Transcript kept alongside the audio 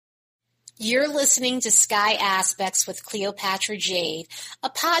You're listening to Sky Aspects with Cleopatra Jade, a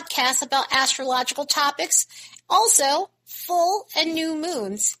podcast about astrological topics, also full and new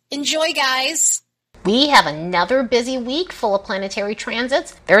moons. Enjoy, guys! We have another busy week full of planetary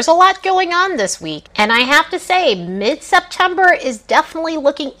transits. There's a lot going on this week. And I have to say, mid-September is definitely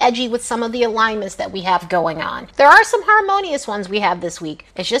looking edgy with some of the alignments that we have going on. There are some harmonious ones we have this week.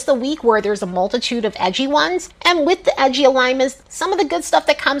 It's just a week where there's a multitude of edgy ones. And with the edgy alignments, some of the good stuff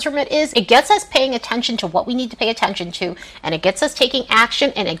that comes from it is it gets us paying attention to what we need to pay attention to. And it gets us taking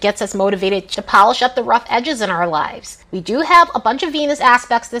action, and it gets us motivated to polish up the rough edges in our lives. We do have a bunch of Venus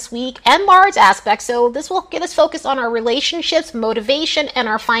aspects this week and Mars aspects. So this will get us focused on our relationships, motivation, and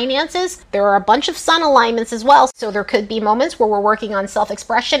our finances. There are a bunch of sun alignments as well, so there could be moments where we're working on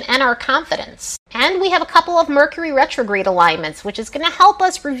self-expression and our confidence. And we have a couple of Mercury retrograde alignments, which is going to help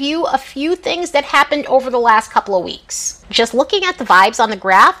us review a few things that happened over the last couple of weeks. Just looking at the vibes on the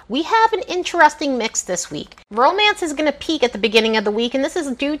graph, we have an interesting mix this week. Romance is going to peak at the beginning of the week, and this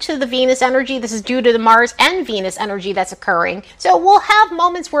is due to the Venus energy. This is due to the Mars and Venus energy that's occurring. So we'll have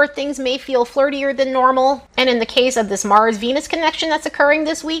moments where things may feel flirtier than normal. And in the case of this Mars-Venus connection that's occurring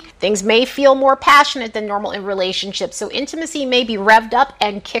this week, things may feel more passionate than normal in relationships. So intimacy may be revved up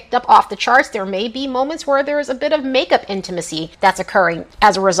and kicked up off the charts. There may be moments where there's a bit of makeup intimacy that's occurring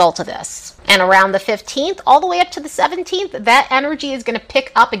as a result of this. And around the 15th, all the way up to the 17th, that energy is going to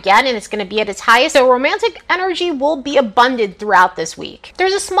pick up again, and it's going to be at its highest. So romantic energy will be abundant throughout this week.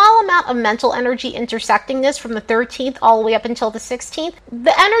 There's a small amount of mental energy intersecting this from the 13th all the way up until the 16th.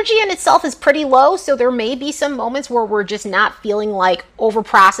 The energy in itself is pretty low, so there may be some moments where we're just not feeling like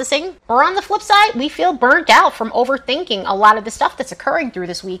over-processing. Or on the flip side, we feel burnt out from overthinking a lot of the stuff that's occurring through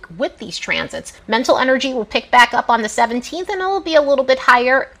this week with these transits. Mental energy will pick back up on the 17th, and it'll be a little bit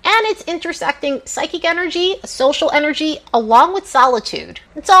higher, and it's intersecting psychic energy, social energy, along with solitude.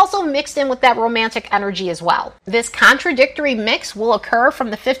 It's also mixed in with that romantic energy as well. This contradictory mix will occur from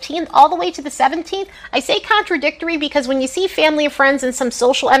the 15th all the way to the 17th. I say contradictory because when you see family and friends and some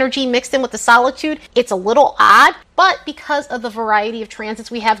social energy mixed in with the solitude, it's a little odd. But because of the variety of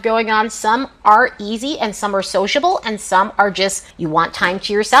transits we have going on, some are easy and some are sociable and some are just you want time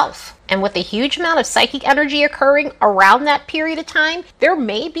to yourself. And with a huge amount of psychic energy occurring around that period of time, there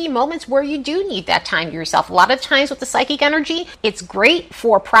may be moments where you do need that time to yourself. A lot of times with the psychic energy, it's great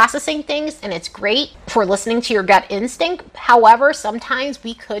for processing things and it's great for listening to your gut instinct. However, sometimes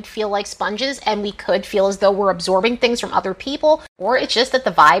we could feel like sponges and we could feel as though we're absorbing things from other people, or it's just that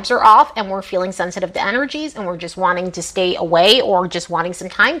the vibes are off and we're feeling sensitive to energies and we're just wanting to stay away or just wanting some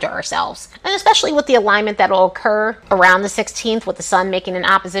time to ourselves. And especially with the alignment that will occur around the 16th with the sun making an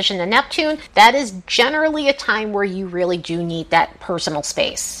opposition to Neptune, that is generally a time where you really do need that personal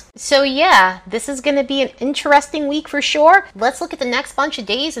space. So yeah, this is going to be an interesting week for sure. Let's look at the next bunch of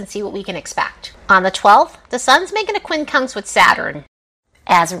days and see what we can expect. On the 12th, the sun's making a quincunx with Saturn.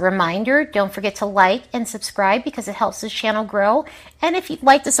 As a reminder, don't forget to like and subscribe because it helps this channel grow. And if you'd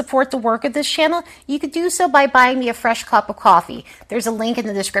like to support the work of this channel, you could do so by buying me a fresh cup of coffee. There's a link in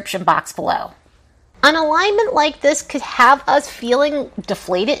the description box below. An alignment like this could have us feeling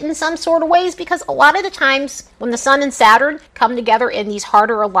deflated in some sort of ways because a lot of the times when the sun and Saturn come together in these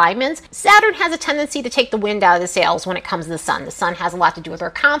harder alignments, Saturn has a tendency to take the wind out of the sails when it comes to the sun. The sun has a lot to do with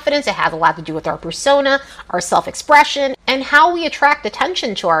our confidence. It has a lot to do with our persona, our self-expression, and how we attract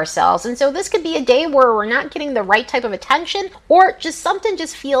attention to ourselves. And so this could be a day where we're not getting the right type of attention, or just something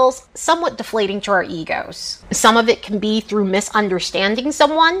just feels somewhat deflating to our egos. Some of it can be through misunderstanding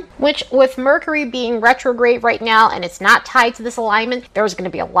someone, which with Mercury being retrograde right now and it's not tied to this alignment, there's going to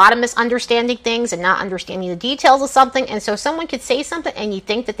be a lot of misunderstanding things and not understanding the details of something. And so someone could say something and you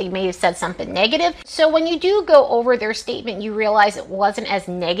think that they may have said something negative. So when you do go over their statement, you realize it wasn't as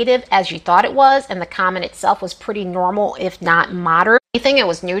negative as you thought it was, and the comment itself was pretty normal, if not moderate. Anything, it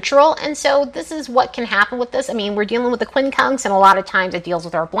was neutral. And so this is what can happen with this. I mean, we're dealing with the quincunx, and a lot of times it deals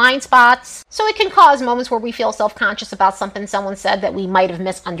with our blind spots. So it can cause moments where we feel self-conscious about something someone said that we might have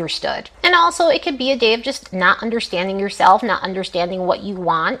misunderstood. And also it could be a day of just not understanding yourself, not understanding what you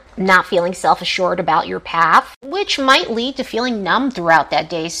want, not feeling self-assured about your path, which might lead to feeling numb throughout that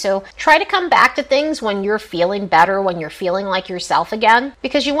day. So try to come back to things when you're feeling better, when you're feeling like yourself again,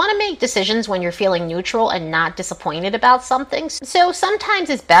 because you want to make decisions when you're feeling neutral and not disappointed about something. So sometimes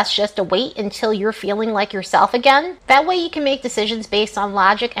it's best just to wait until you're feeling like yourself again. That way you can make decisions based on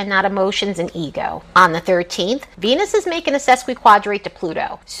logic and not emotions and ego. On the 13th, Venus is making a sesquiquadrate to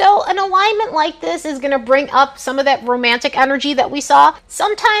Pluto. So an alignment like this is going to bring up some of that romantic energy that we saw,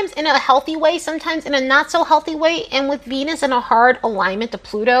 sometimes in a healthy way, sometimes in a not so healthy way. And with Venus in a hard alignment to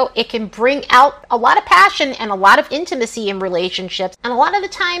Pluto, it can bring out a lot of passion and a lot of intimacy in relationships. And a lot of the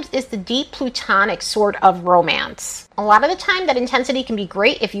times it's the deep plutonic sort of romance. A lot of the time that intensity can be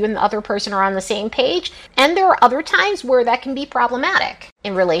great if you and the other person are on the same page, and there are other times where that can be problematic.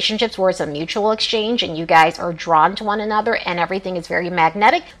 In relationships where it's a mutual exchange and you guys are drawn to one another and everything is very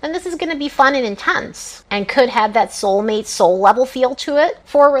magnetic, then this is going to be fun and intense and could have that soulmate soul level feel to it.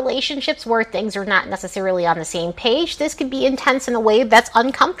 For relationships where things are not necessarily on the same page, this could be intense in a way that's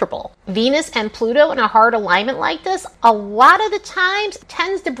uncomfortable. Venus and Pluto in a hard alignment like this, a lot of the times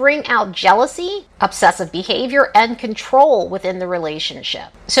tends to bring out jealousy, obsessive behavior, and control within the relationship.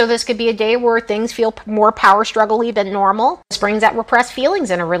 So this could be a day where things feel more power struggle-y than normal. This brings out repressed feelings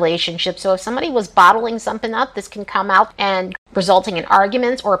in a relationship. So if somebody was bottling something up, this can come out and resulting in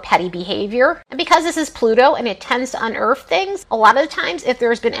arguments or petty behavior. And because this is Pluto and it tends to unearth things, a lot of the times if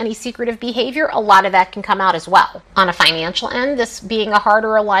there's been any secretive behavior, a lot of that can come out as well. On a financial end, this being a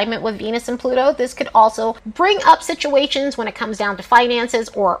harder alignment with Venus and Pluto, this could also bring up situations when it comes down to finances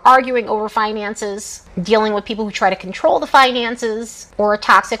or arguing over finances, dealing with people who try to control the finances, or a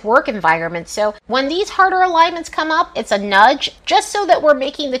toxic work environment. So when these harder alignments come up, it's a nudge just so that we're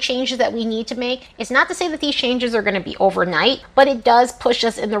making the changes that we need to make. It's not to say that these changes are going to be overnight, but it does push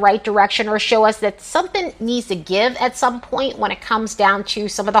us in the right direction or show us that something needs to give at some point when it comes down to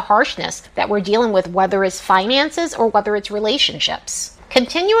some of the harshness that we're dealing with, whether it's finances or whether it's relationships.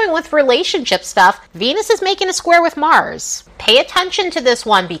 Continuing with relationship stuff, Venus is making a square with Mars. Pay attention to this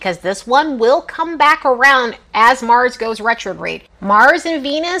one because this one will come back around as Mars goes retrograde. Mars and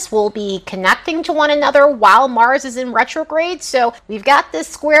Venus will be connecting to one another while Mars is in retrograde. So we've got this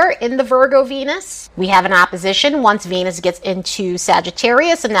square in the Virgo Venus. We have an opposition once Venus gets into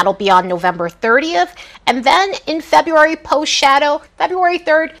Sagittarius, and that'll be on November 30th. And then in February, post-shadow, February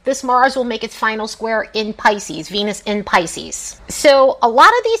 3rd, this Mars will make its final square in Pisces, Venus in Pisces. So a lot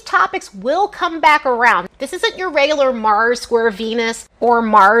of these topics will come back around. This isn't your regular Mars square Venus or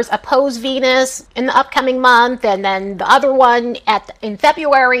Mars oppose Venus in the upcoming month and then the other one in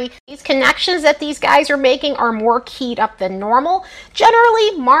February. These connections that these guys are making are more keyed up than normal.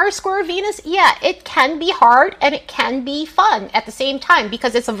 Generally, Mars square Venus, yeah, it can be hard and it can be fun at the same time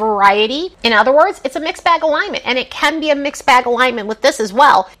because it's a variety. In other words, it's a mixed bag alignment, and it can be a mixed bag alignment with this as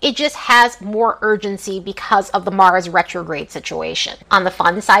well. It just has more urgency because of the Mars retrograde situation. On the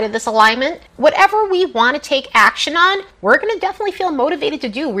fun side of this alignment, whatever we want to take action on, we're going to definitely feel motivated to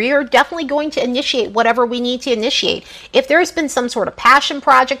do. We are definitely going to initiate whatever we need to initiate. If there's been some sort of passion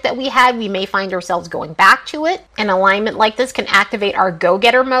project that we had, we may find ourselves going back to it. An alignment like this can activate our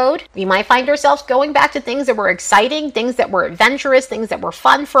go-getter mode. We might find ourselves going back to things that were exciting, things that were adventurous, things that were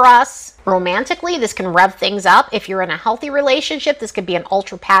fun for us. Romantically, this can rev things up. If you're in a healthy relationship, this could be an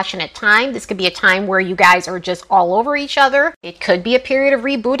ultra passionate time. This could be a time where you guys are just all over each other. It could be a period of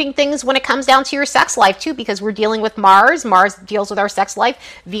rebooting things when it comes down to your sex life too, because we're dealing with Mars. Mars deals with our sex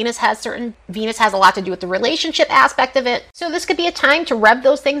life. Venus has a lot to do with the relationship aspect of it. So this could be a time to rev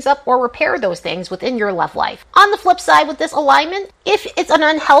those things up or repair those things within your love life. On the flip side with this alignment, if it's an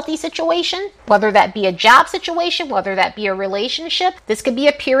unhealthy situation, whether that be a job situation, whether that be a relationship, this could be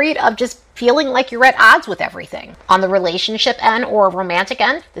a period of just feeling like you're at odds with everything. On the relationship end or romantic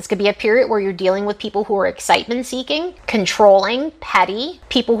end, this could be a period where you're dealing with people who are excitement seeking, controlling, petty,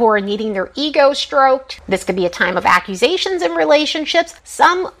 people who are needing their ego stroked. This could be a time of accusations in relationships,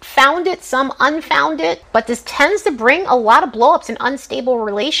 some founded, some unfounded, but this tends to bring a lot of blow-ups in unstable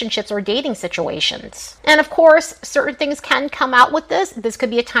relationships or dating situations. And of course, certain things can come out with this. This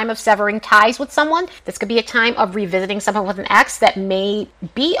could be a time of severing ties with someone. This could be a time of revisiting someone with an ex that may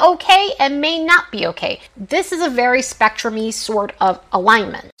be okay and may not be okay. This is a very spectrum-y sort of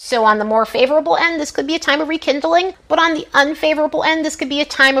alignment. So on the more favorable end, this could be a time of rekindling, but on the unfavorable end, this could be a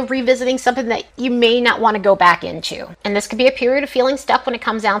time of revisiting something that you may not want to go back into. And this could be a period of feeling stuck when it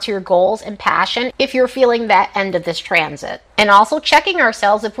comes down to your goals and passion if you're feeling that end of this transit. And also checking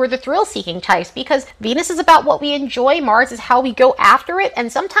ourselves if we're the thrill-seeking types, because Venus is about what we enjoy, Mars is how we go after it,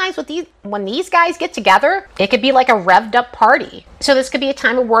 and sometimes when these guys get together, it could be like a revved up party. So this could be a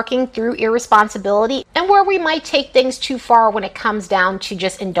time of working through irresponsibility and where we might take things too far when it comes down to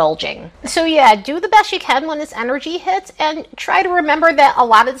just indulging. So yeah, do the best you can when this energy hits, and try to remember that a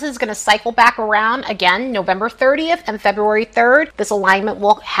lot of this is going to cycle back around again. November 30th and February 3rd, this alignment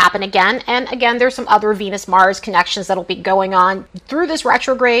will happen again. And again, there's some other Venus-Mars connections that'll be going going on through this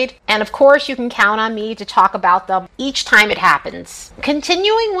retrograde. And of course, you can count on me to talk about them each time it happens.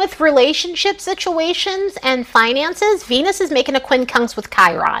 Continuing with relationship situations and finances, Venus is making a quincunx with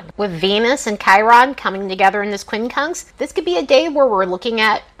Chiron. With Venus and Chiron coming together in this quincunx, this could be a day where we're looking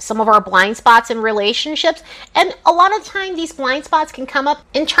at some of our blind spots in relationships. And a lot of time, these blind spots can come up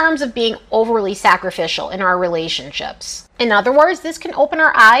in terms of being overly sacrificial in our relationships. In other words, this can open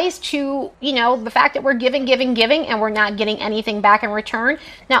our eyes to, the fact that we're giving, and we're not getting anything back in return.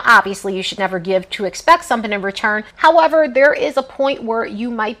 Now, obviously, you should never give to expect something in return. However, there is a point where you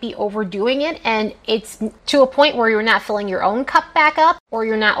might be overdoing it, and it's to a point where you're not filling your own cup back up, or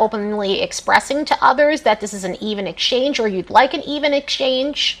you're not openly expressing to others that this is an even exchange, or you'd like an even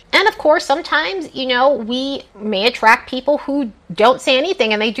exchange. And of course, sometimes, we may attract people who don't say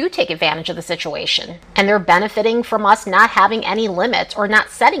anything and they do take advantage of the situation. And they're benefiting from us not having any limits or not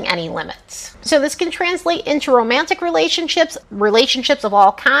setting any limits. So this can translate into romantic relationships of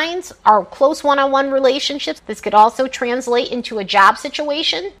all kinds, our close one-on-one relationships. This could also translate into a job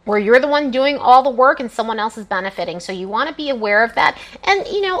situation where you're the one doing all the work and someone else is benefiting. So you want to be aware of that. And,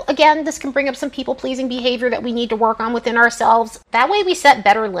 again, this can bring up some people-pleasing behavior that we need to work on within ourselves. That way we set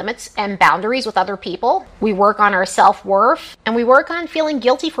better limits and boundaries with other people. We work on our self-worth, and we work on feeling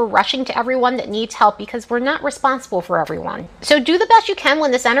guilty for rushing to everyone that needs help because we're not responsible for everyone. So do the best you can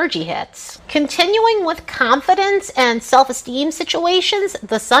when this energy hits. Continuing with confidence and self-esteem situations,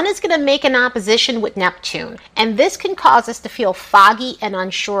 the Sun is going to make an opposition with Neptune, and this can cause us to feel foggy and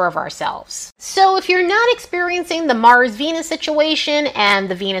unsure of ourselves. So if you're not experiencing the Mars-Venus situation and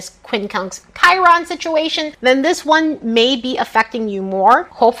the Venus-Quincunx-Chiron situation, then this one may be affecting you more.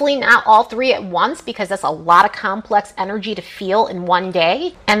 Hopefully not all three at once, because that's a lot of complex energy to feel in one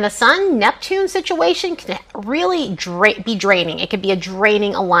day. And the Sun-Neptune situation can really be draining. It can be a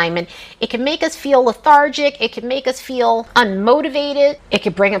draining alignment. It can make us feel lethargic. It can make us feel unmotivated. It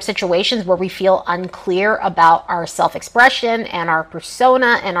could bring up situations where we feel unclear about our self-expression and our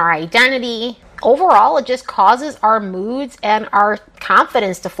persona and our identity. Overall, it just causes our moods and our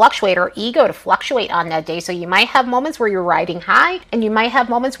confidence to fluctuate, our ego to fluctuate on that day. So you might have moments where you're riding high, and you might have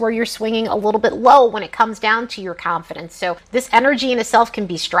moments where you're swinging a little bit low when it comes down to your confidence. So this energy in itself can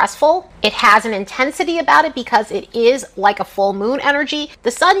be stressful. It has an intensity about it because it is like a full moon energy. The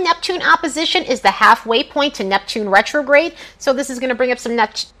Sun-Neptune opposition is the halfway point to Neptune retrograde. So this is going to bring up some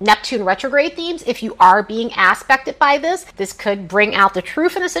Neptune retrograde themes. If you are being aspected by this could bring out the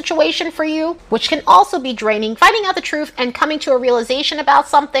truth in a situation for you, which can also be draining, finding out the truth and coming to a realization about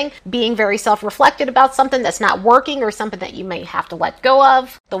something, being very self-reflected about something that's not working or something that you may have to let go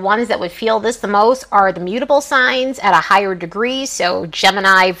of. The ones that would feel this the most are the mutable signs at a higher degree, so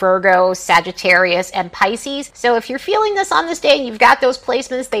Gemini, Virgo, Sagittarius, and Pisces. So if you're feeling this on this day and you've got those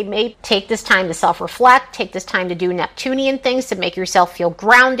placements, they may take this time to self-reflect, take this time to do Neptunian things to make yourself feel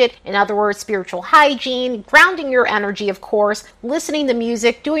grounded. In other words, spiritual hygiene, grounding your energy, of course, listening to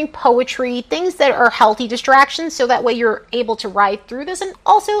music, doing poetry, things that are healthy distractions, so that way you're able to ride through this, and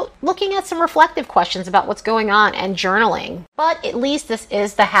also looking at some reflective questions about what's going on and journaling. But at least this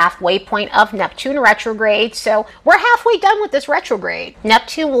is the halfway point of Neptune retrograde, so we're halfway done with this retrograde.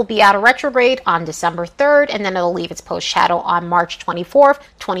 Neptune will be out of retrograde on December 3rd, and then it'll leave its post shadow on March 24th,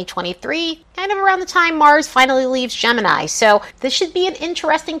 2023, kind of around the time Mars finally leaves Gemini. So this should be an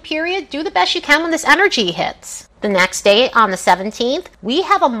interesting period. Do the best you can when this energy hits. The next day, on the 17th, we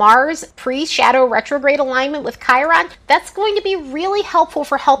have a Mars pre-shadow retrograde alignment with Chiron. That's going to be really helpful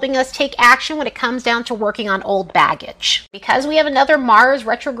for helping us take action when it comes down to working on old baggage. Because we have another Mars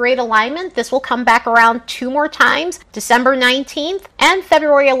retrograde alignment, this will come back around 2 more times, December 19th and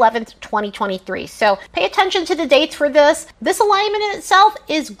February 11th, 2023. So pay attention to the dates for this. This alignment in itself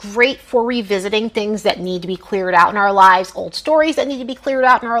is great for revisiting things that need to be cleared out in our lives, old stories that need to be cleared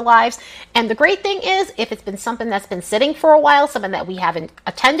out in our lives. And the great thing is, if it's been something that's been sitting for a while, something that we haven't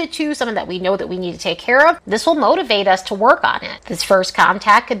attended to, something that we know that we need to take care of, this will motivate us to work on it. This first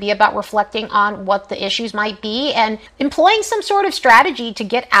contact could be about reflecting on what the issues might be and employing some sort of strategy to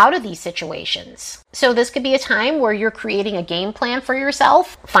get out of these situations. So this could be a time where you're creating a game plan for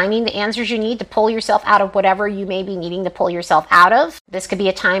yourself, finding the answers you need to pull yourself out of whatever you may be needing to pull yourself out of. This could be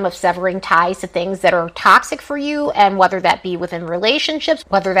a time of severing ties to things that are toxic for you, and whether that be within relationships,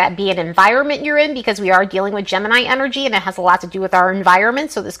 whether that be an environment you're in, because we are dealing with Gemini energy and it has a lot to do with our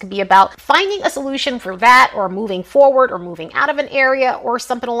environment. So this could be about finding a solution for that, or moving forward, or moving out of an area, or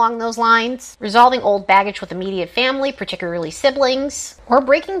something along those lines. Resolving old baggage with immediate family, particularly siblings, or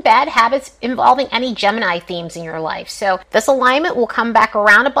breaking bad habits involving any Gemini themes in your life. So this alignment will come back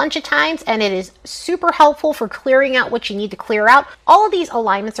around a bunch of times, and it is super helpful for clearing out what you need to clear out. All of these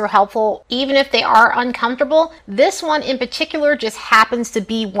alignments are helpful, even if they are uncomfortable. This one in particular just happens to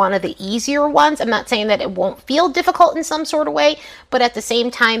be one of the easier ones. I'm not saying that it won't feel difficult in some sort of way, but at the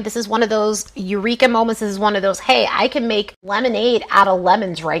same time, this is one of those eureka moments. This is one of those, hey, I can make lemonade out of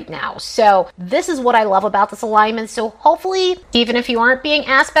lemons right now. So this is what I love about this alignment. So hopefully, even if you aren't being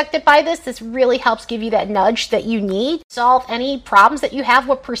aspected by this really helps give you that nudge that you need to solve any problems that you have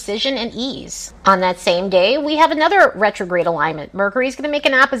with precision and ease. On that same day, we have another retrograde alignment. Mercury is going to make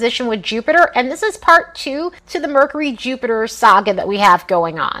an opposition with Jupiter, and this is part 2 to the Mercury-Jupiter saga that we have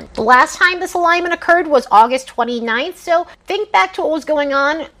going on. The last time this alignment occurred was August 29th, so think back to what was going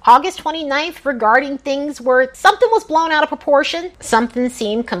on August 29th regarding things where something was blown out of proportion, something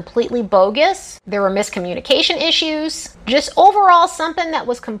seemed completely bogus, there were miscommunication issues, just overall something that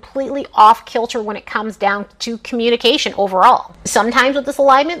was completely off kilter when it comes down to communication overall. Sometimes with this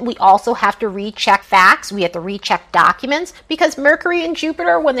alignment, we also have to recheck facts, we have to recheck documents, because Mercury and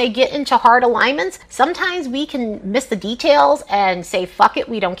Jupiter, when they get into hard alignments, sometimes we can miss the details and say, fuck it,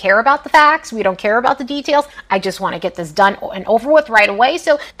 we don't care about the facts, we don't care about the details, I just want to get this done and over with right away.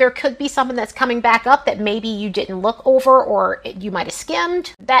 So there could be something that's coming back up that maybe you didn't look over or you might have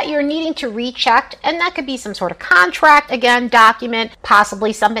skimmed that you're needing to recheck, and that could be some sort of contract, again, document,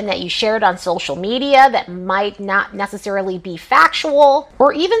 possibly something that you shared on social media that might not necessarily be factual,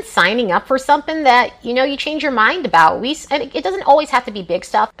 or even signing up for something that, you know, you change your mind about. And it doesn't always have to be big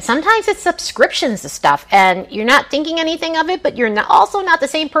stuff. Sometimes it's subscriptions to stuff and you're not thinking anything of it, but you're also not the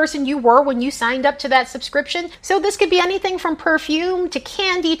same person you were when you signed up to that subscription. So this could be anything from perfume to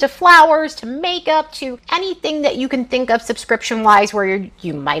candy to flowers to makeup to anything that you can think of subscription wise where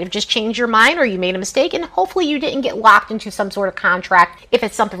you might have just changed your mind or you made a mistake, and hopefully you didn't get locked into some sort of contract if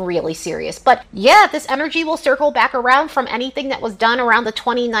it's something really serious. But yeah, this energy will circle back around from anything that was done around the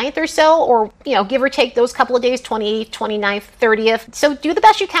 29th or so, or, you know, give or take those couple of days, 28th, 29th, 30th. So do the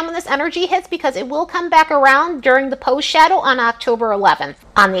best you can when this energy hits, because it will come back around during the post shadow on October 11th.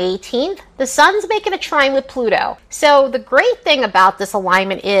 On the 18th, the sun's making a trine with Pluto. So the great thing about this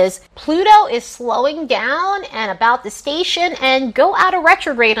alignment is Pluto is slowing down and about to station and go out of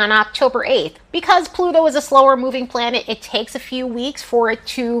retrograde on October 8th. Because Pluto is a slower moving planet, it takes a few weeks for it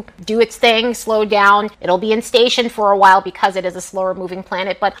to do its thing, slow down. It'll be in station for a while because it is a slower moving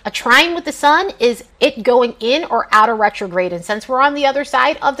planet. But a trine with the sun is it going in or out of retrograde. And since we're on the other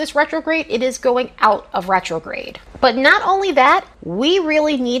side of this retrograde, it is going out of retrograde. But not only that, we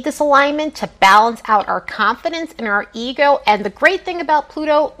really need this alignment to balance out our confidence and our ego. And the great thing about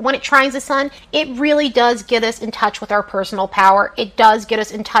Pluto, when it trines the sun, it really does get us in touch with our personal power. It does get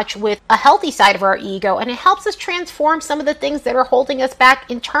us in touch with a healthy side of our ego, and it helps us transform some of the things that are holding us back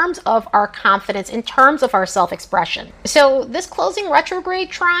in terms of our confidence, in terms of our self-expression. So this closing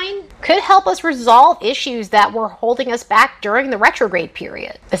retrograde trine could help us resolve issues that were holding us back during the retrograde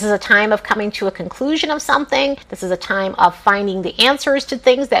period. This is a time of coming to a conclusion of something. This is a time of finding the answers to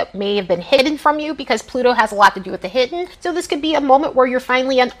things that may have been hidden from you, because Pluto has a lot to do with the hidden. So this could be a moment where you're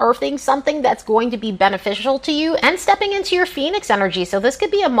finally unearthing something that's going to be beneficial to you and stepping into your Phoenix energy. So this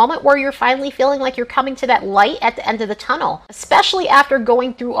could be a moment where you're finally feeling like you're coming to that light at the end of the tunnel, especially after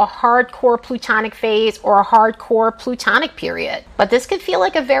going through a hardcore Plutonic phase or a hardcore Plutonic period. But this could feel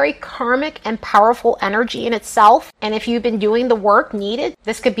like a very karmic and powerful energy in itself. And if you've been doing the work needed,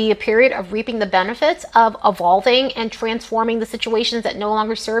 this could be a period of reaping the benefits of evolving and transforming the situations that no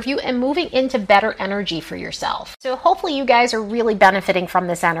longer serve you and moving into better energy for yourself. So hopefully you guys are really benefiting from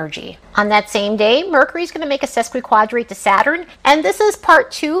this energy. On that same day, Mercury is going to make a sesquiquadrate to Saturn, and this is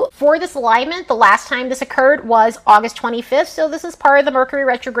part 2 for this alignment. The last time this occurred was August 25th, so this is part of the Mercury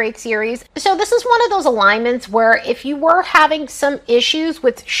retrograde series. So this is one of those alignments where if you were having some issues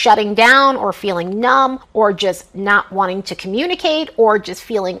with shutting down or feeling numb or just not wanting to communicate or just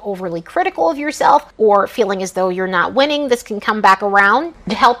feeling overly critical of yourself or feeling as though you're not winning, this can come back around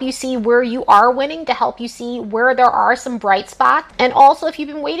to help you see where you are winning, to help you see where there are some bright spots. And also, if you've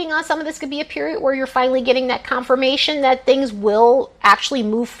been waiting on some of this, could be a period where you're finally getting that confirmation that things will actually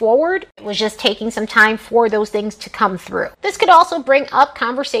move forward. It was just taking some time for those things to come through. This could also bring up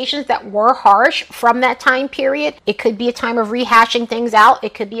conversations that were harsh from that time period. It could be a time of rehashing things out.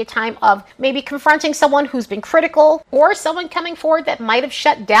 It could be a time of maybe confronting someone who's been critical or someone coming forward that might have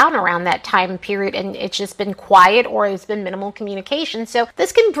shut down around that time period and it's just been quiet quiet or there's been minimal communication. So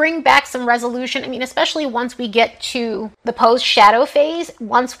this can bring back some resolution. I mean, especially once we get to the post-shadow phase,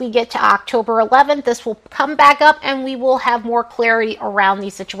 once we get to October 11th, this will come back up and we will have more clarity around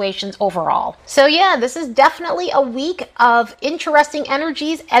these situations overall. So yeah, this is definitely a week of interesting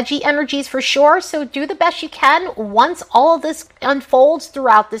energies, edgy energies for sure. So do the best you can once all of this unfolds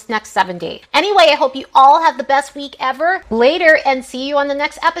throughout this next 7 days. Anyway, I hope you all have the best week ever. Later, and see you on the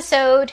next episode.